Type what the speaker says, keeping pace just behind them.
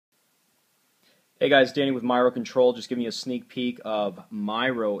Hey guys, Danny with Myro Control, just giving you a sneak peek of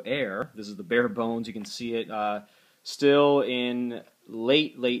Myro Air. This is the bare bones. You can see it still in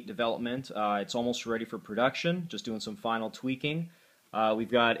late development. It's almost ready for production, just doing some final tweaking. We've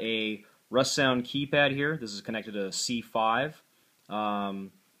got a Russound keypad here. This is connected to C5.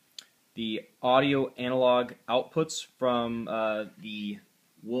 The audio analog outputs from the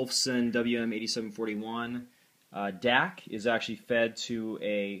Wolfson WM8741 DAC is actually fed to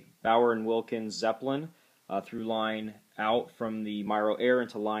a Bauer & Wilkins Zeppelin through line out from the Myro Air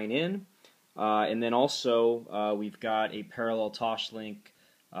into line in. And then also we've got a parallel Toshlink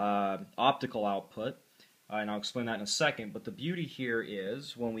optical output, and I'll explain that in a second. But the beauty here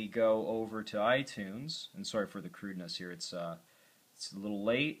is when we go over to iTunes, and sorry for the crudeness here, it's a little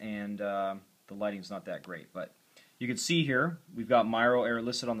late and the lighting's not that great, but you can see here we've got Myro Air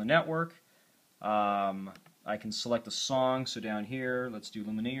listed on the network. I can select a song, so down here, let's do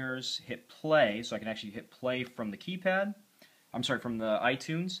Lumineers, hit play, so I can actually hit play from the keypad, I'm sorry, from the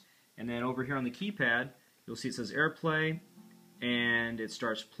iTunes, and then over here on the keypad, you'll see it says AirPlay, and it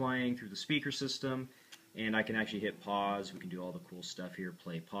starts playing through the speaker system, and I can actually hit pause. We can do all the cool stuff here,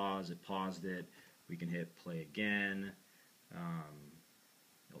 play, pause, it paused it, we can hit play again,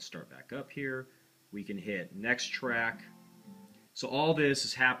 it'll start back up here, we can hit next track, so all this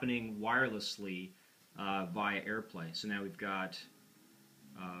is happening wirelessly via AirPlay. So now we've got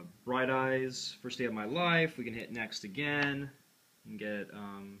Bright Eyes, First Day of My Life. We can hit next again and get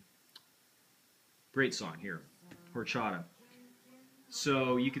great song here, Horchata.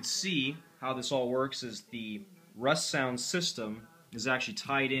 So you can see how this all works is the Russound system is actually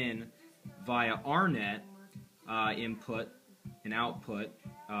tied in via RNET input and output,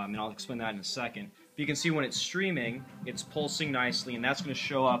 and I'll explain that in a second. But you can see when it's streaming, it's pulsing nicely, and that's going to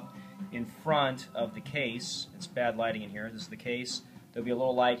show up in front of the case. It's bad lighting in here. This is the case. There'll be a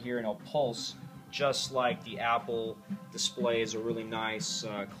little light here and it'll pulse just like the Apple display is a really nice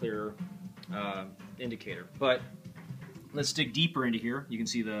clear indicator. But let's dig deeper into here. You can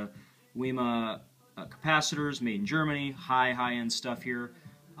see the WEMA capacitors made in Germany, high-end stuff here.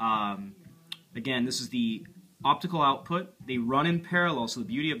 Again, this is the optical output. They run in parallel, so the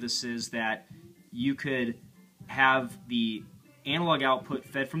beauty of this is that you could have the analog output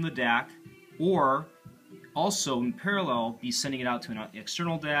fed from the DAC, or also in parallel be sending it out to an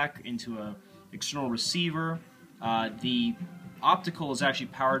external DAC into an external receiver. The optical is actually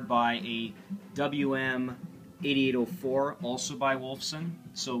powered by a WM8804, also by Wolfson,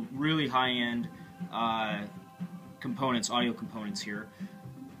 so really high-end components, audio components here.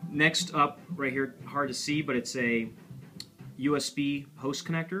 Next up, right here, hard to see, but it's a USB host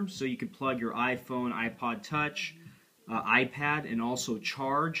connector, so you could plug your iPhone, iPod Touch, iPad, and also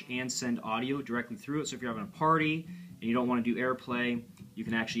charge and send audio directly through it. So if you're having a party and you don't want to do AirPlay, you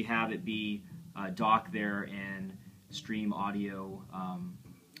can actually have it be dock there and stream audio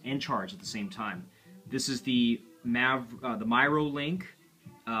and charge at the same time. This is the Myro Link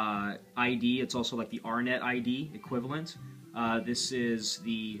ID. It's also like the RNET ID equivalent. This is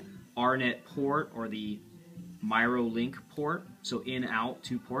the RNET port, or the Myro Link port, so in, out,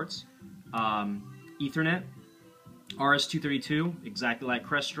 2 ports. Ethernet, RS-232, exactly like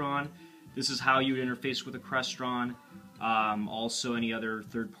Crestron. This is how you would interface with a Crestron. Also, any other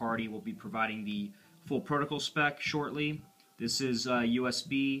third party will be providing the full protocol spec shortly. This is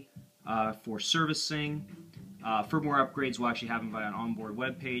USB for servicing. Firmware upgrades will actually happen via an onboard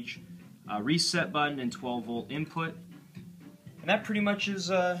web page. Reset button and 12-volt input. And that pretty much is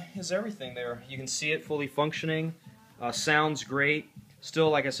everything there. You can see it fully functioning. Sounds great. Still,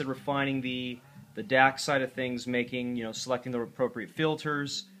 like I said, refining the DAC side of things, selecting the appropriate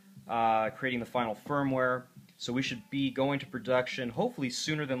filters, creating the final firmware. So we should be going to production hopefully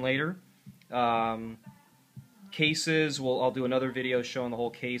sooner than later. Cases, I'll do another video showing the whole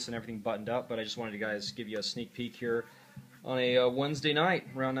case and everything buttoned up, but I just wanted to give you a sneak peek here on a Wednesday night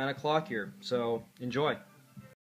around 9 o'clock here. So enjoy.